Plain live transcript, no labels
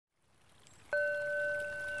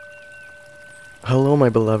Hello, my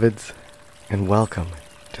beloveds, and welcome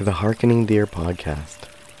to the Hearkening Deer podcast,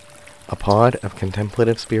 a pod of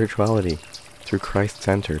contemplative spirituality through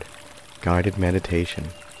Christ-centered, guided meditation.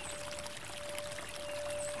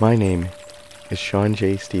 My name is Sean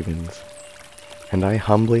J. Stevens, and I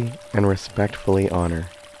humbly and respectfully honor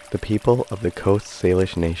the people of the Coast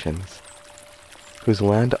Salish nations, whose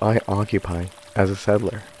land I occupy as a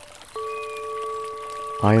settler.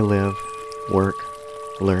 I live, work,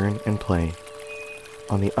 learn, and play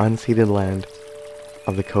on the unceded land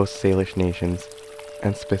of the Coast Salish nations,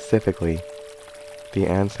 and specifically the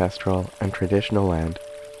ancestral and traditional land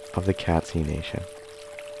of the Katzie Nation.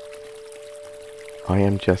 I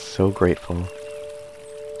am just so grateful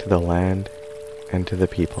to the land and to the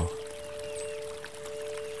people.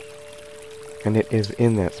 And it is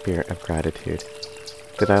in that spirit of gratitude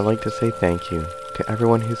that I like to say thank you to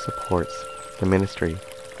everyone who supports the ministry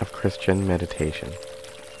of Christian meditation.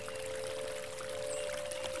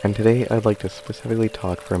 And today I'd like to specifically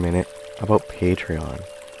talk for a minute about Patreon.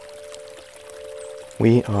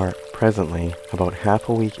 We are presently about half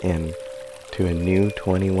a week in to a new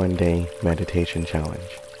 21-day meditation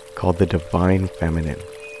challenge called the Divine Feminine.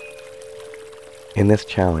 In this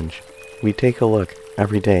challenge, we take a look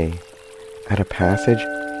every day at a passage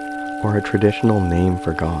or a traditional name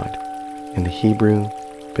for God in the Hebrew,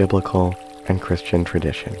 biblical, and Christian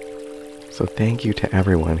tradition. So thank you to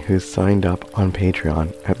everyone who's signed up on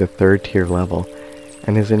Patreon at the 3rd tier level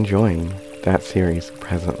and is enjoying that series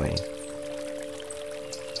presently.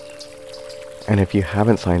 And if you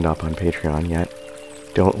haven't signed up on Patreon yet,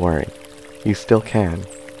 don't worry, you still can.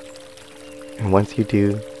 And once you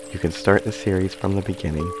do, you can start the series from the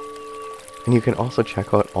beginning. And you can also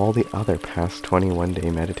check out all the other past 21-day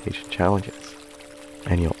meditation challenges.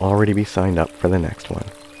 And you'll already be signed up for the next one.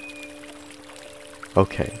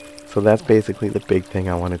 Okay. So that's basically the big thing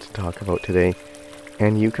I wanted to talk about today,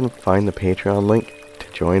 and you can find the Patreon link to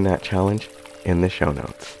join that challenge in the show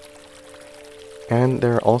notes. And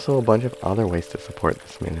there are also a bunch of other ways to support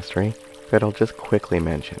this ministry that I'll just quickly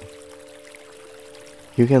mention.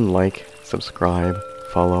 You can like, subscribe,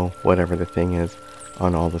 follow, whatever the thing is,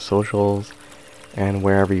 on all the socials, and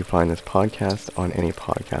wherever you find this podcast on any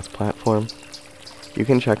podcast platform. You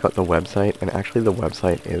can check out the website, and actually the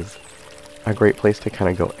website is a great place to kind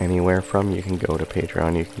of go anywhere from. You can go to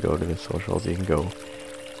Patreon, you can go to the socials, you can go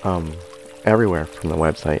everywhere from the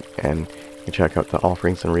website, and you check out the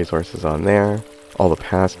offerings and resources on there. All the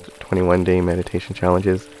past 21-day meditation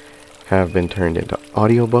challenges have been turned into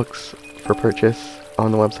audiobooks for purchase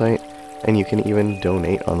on the website, and you can even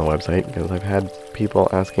donate on the website, because I've had people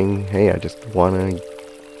asking, hey, I just want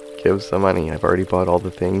to give some money, I've already bought all the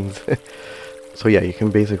things. So yeah, you can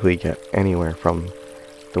basically get anywhere from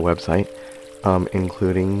the website.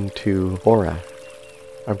 Including to Aura.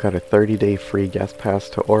 I've got a 30-day free guest pass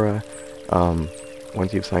to Aura.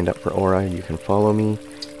 Once you've signed up for Aura, you can follow me.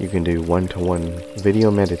 You can do one-to-one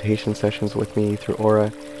video meditation sessions with me through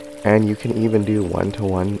Aura. And you can even do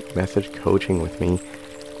one-to-one message coaching with me,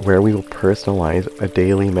 where we will personalize a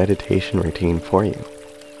daily meditation routine for you.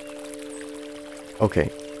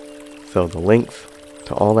 Okay, so the links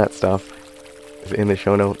to all that stuff is in the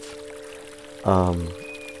show notes.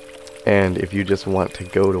 And if you just want to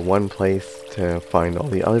go to one place to find all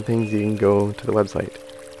the other things, you can go to the website.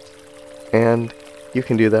 And you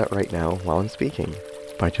can do that right now while I'm speaking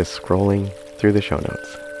by just scrolling through the show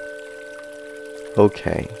notes.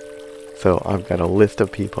 Okay, so I've got a list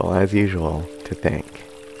of people, as usual, to thank.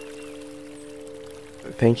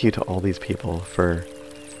 Thank you to all these people for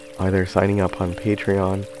either signing up on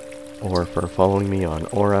Patreon, or for following me on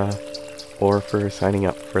Aura, or for signing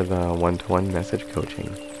up for the one-to-one message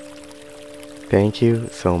coaching. Thank you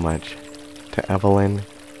so much to Evelyn,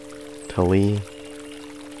 to Lee,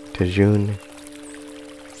 to June,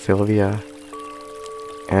 Sylvia,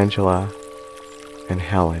 Angela, and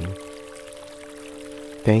Helen.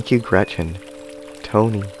 Thank you Gretchen,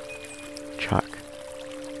 Tony, Chuck,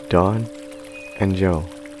 Dawn, and Joe.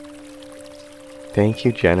 Thank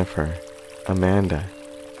you Jennifer, Amanda,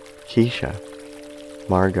 Keisha,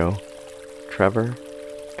 Margot, Trevor,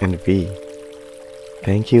 and V.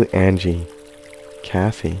 Thank you Angie,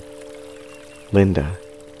 Cassie, Linda,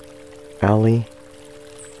 Allie,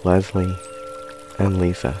 Leslie, and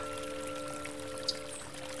Lisa.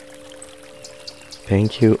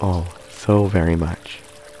 Thank you all so very much.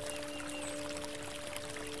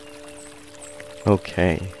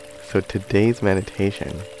 Okay, so today's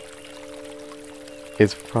meditation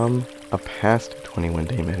is from a past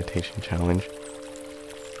 21-day meditation challenge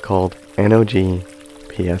called NOG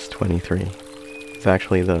PS23. It's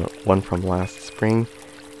actually the one from last spring,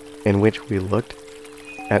 in which we looked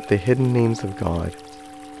at the hidden names of God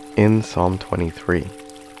in Psalm 23.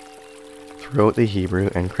 Throughout the Hebrew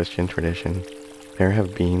and Christian tradition, there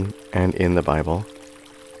have been, and in the Bible,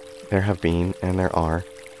 there have been and there are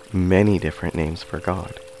many different names for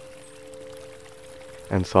God.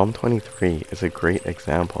 And Psalm 23 is a great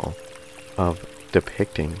example of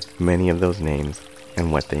depicting many of those names and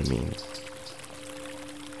what they mean.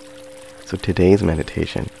 So today's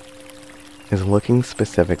meditation is looking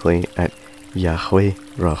specifically at Yahweh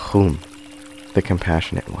Rahum, the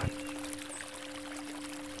Compassionate One.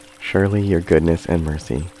 Surely your goodness and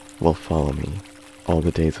mercy will follow me all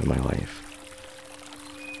the days of my life.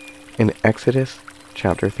 In Exodus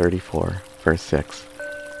chapter 34, verse 6,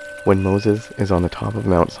 when Moses is on the top of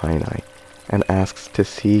Mount Sinai and asks to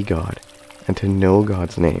see God and to know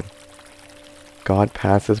God's name, God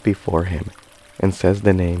passes before him and says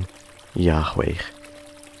the name Yahweh,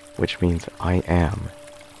 which means I am,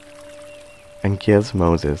 and gives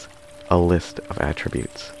Moses a list of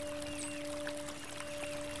attributes.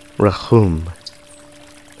 Rahum,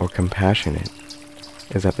 or compassionate,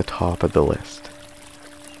 is at the top of the list.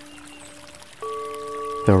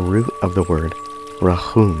 The root of the word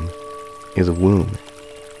Rahum is womb,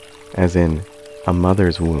 as in a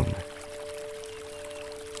mother's womb.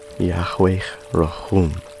 Yahweh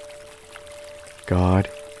Rahum. God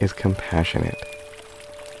is compassionate.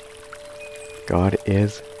 God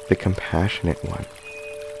is the compassionate one.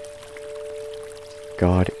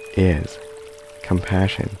 God is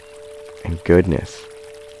compassion and goodness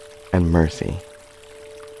and mercy.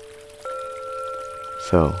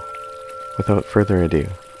 So, without further ado,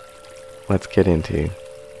 let's get into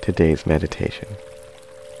today's meditation.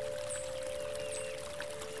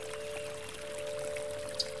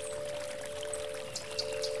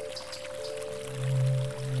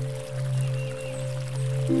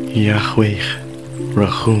 Yahweh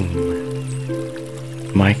Rahum,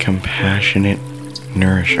 my compassionate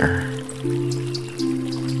nourisher.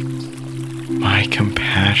 My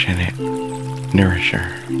compassionate nourisher.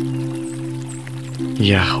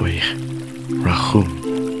 Yahweh Rahum.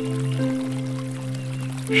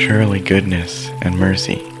 Surely goodness and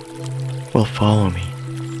mercy will follow me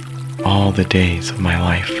all the days of my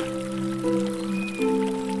life.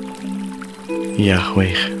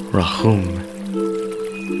 Yahweh Rahum.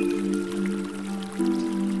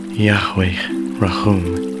 Yahweh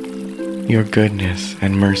Rahum, your goodness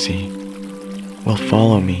and mercy will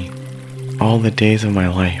follow me all the days of my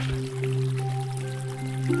life.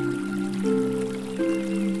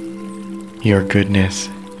 Your goodness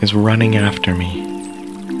is running after me.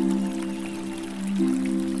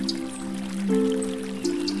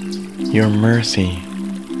 Your mercy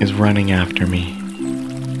is running after me.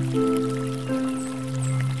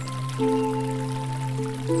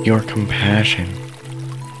 Your compassion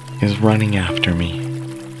is running after me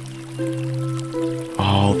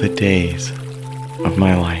all the days of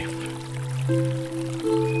my life.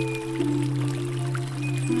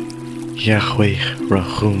 Yahweh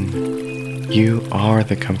Rahum, you are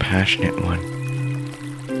the compassionate one.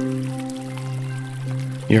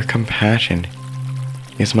 Your compassion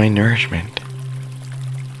is my nourishment.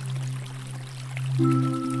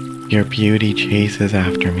 Your beauty chases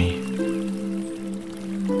after me.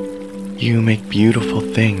 You make beautiful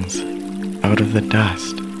things out of the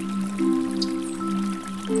dust.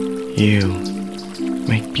 You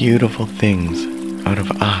make beautiful things out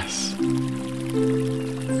of us.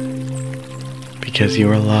 Because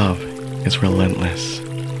your love is relentless.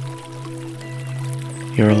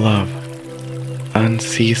 Your love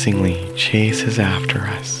unceasingly chases after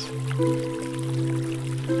us.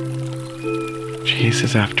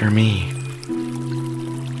 Chases after me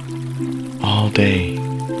all day,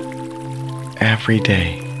 every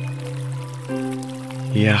day.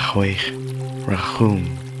 Yahweh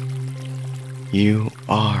Rahum, you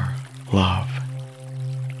are love.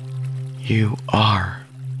 You are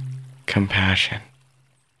compassion.